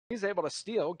He's able to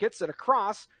steal, gets it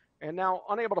across, and now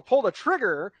unable to pull the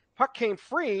trigger. Puck came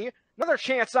free. Another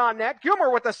chance on net.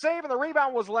 Gilmour with the save, and the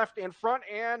rebound was left in front,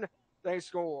 and they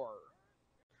score.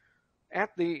 At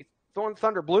the Thorn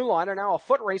Thunder blue line, and now a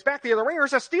foot race back the other way.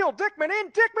 Here's a steal. Dickman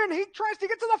in. Dickman, he tries to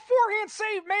get to the forehand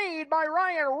save made by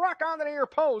Ryan Ruck on the near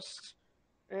post.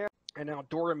 And now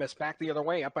Doremus back the other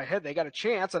way. Up ahead, they got a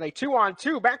chance, and a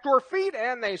 2-on-2 backdoor feed,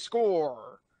 and they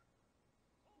score.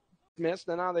 Missed,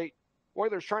 and now the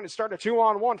Oilers trying to start a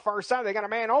 2-on-1 far side. They got a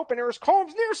man open. Here's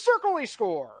Coomes near circle. He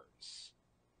scores.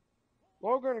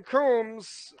 Logan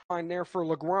Coomes line there for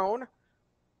Legrone.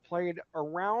 Played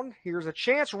around. Here's a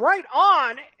chance right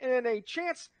on, and a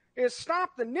chance is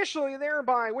stopped initially there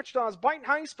by Wichita's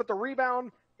Buitenhuis, but the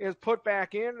rebound is put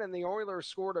back in, and the Oilers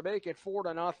score to make it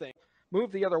 4-0.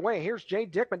 Move the other way. Here's Jay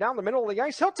Dickman down the middle of the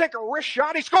ice. He'll take a wrist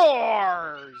shot. He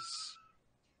scores!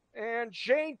 And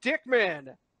Jay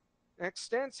Dickman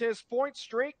extends his point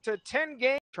streak to 10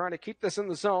 games. Trying to keep this in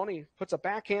the zone. He puts a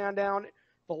backhand down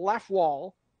the left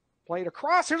wall. Played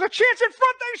across. Here's a chance in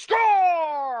front. They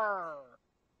score!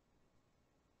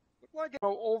 Looked like it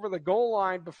over the goal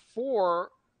line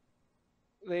before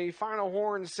the final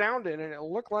horn sounded, and it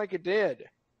looked like it did.